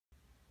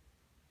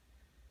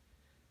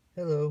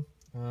Hello,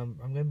 I'm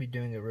going to be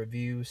doing a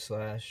review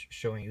slash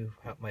showing you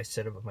my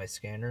setup of my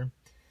scanner.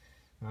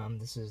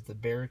 This is the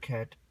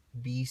Bearcat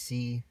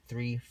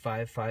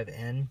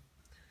BC355N.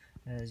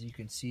 As you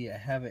can see, I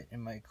have it in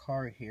my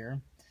car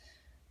here.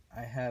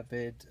 I have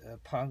it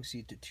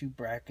epoxied to two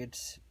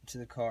brackets to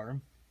the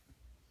car,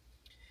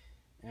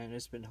 and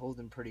it's been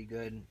holding pretty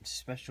good,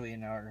 especially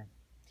in our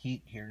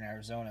heat here in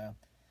Arizona.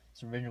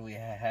 So originally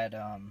I had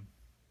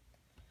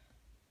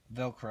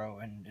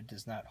Velcro, and it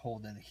does not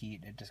hold in the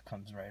heat, it just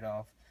comes right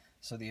off.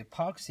 So the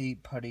epoxy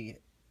putty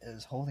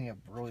is holding up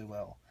really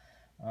well.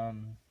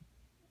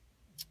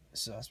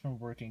 So that's been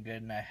working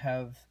good, and I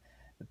have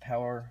the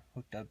power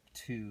hooked up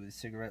to the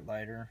cigarette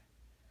lighter.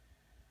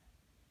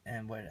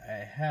 And what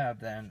I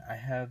have then, I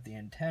have the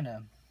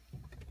antenna.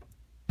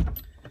 I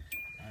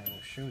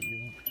will show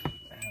you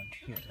around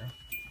here.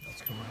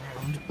 Let's come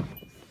around.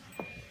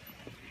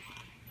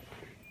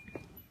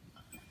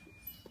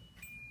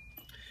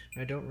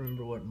 I don't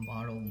remember what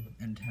model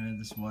antenna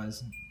this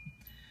was.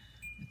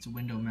 It's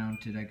window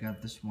mounted. I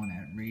got this one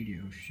at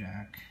Radio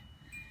Shack,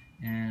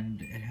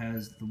 and it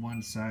has the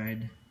one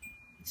side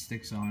it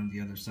sticks on,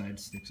 the other side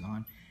sticks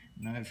on.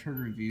 And I've heard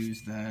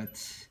reviews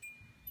that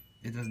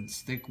it doesn't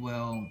stick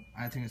well.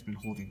 I think it's been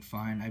holding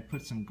fine. I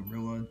put some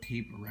Gorilla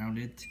tape around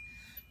it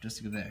just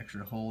to give that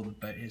extra hold,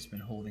 but it's been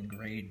holding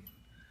great.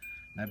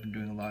 And I've been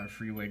doing a lot of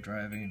freeway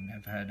driving, and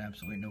I've had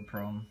absolutely no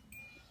problem.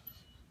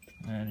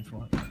 And if you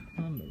want to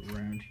come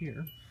around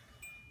here,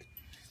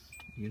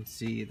 you can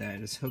see that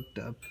it's hooked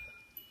up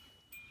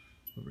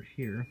over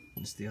here.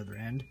 It's the other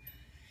end,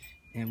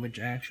 and which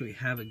I actually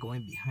have it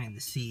going behind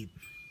the seat,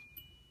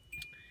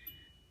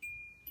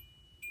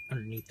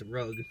 underneath the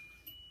rug,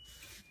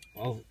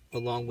 all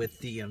along with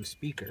the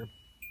speaker,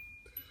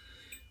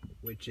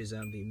 which is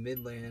on the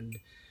Midland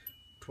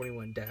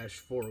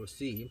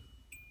 21-40C,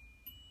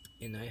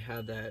 and I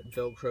have that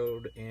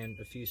velcroed and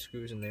a few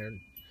screws in there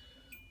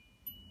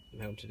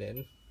mounted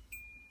in.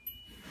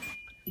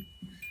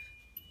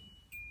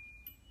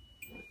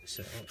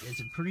 So it's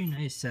a pretty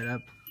nice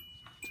setup.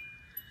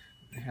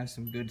 It has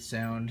some good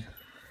sound.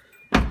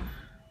 As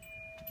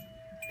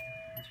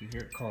you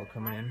hear it call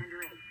coming in. Diabetic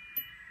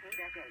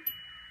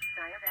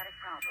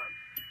problem.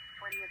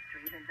 20th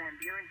Street and Van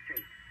Buren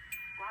Street.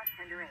 Squad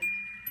tender 8.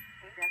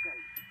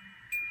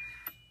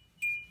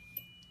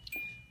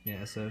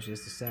 Yeah, so it's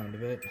just the sound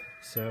of it.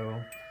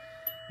 So,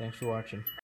 thanks for watching.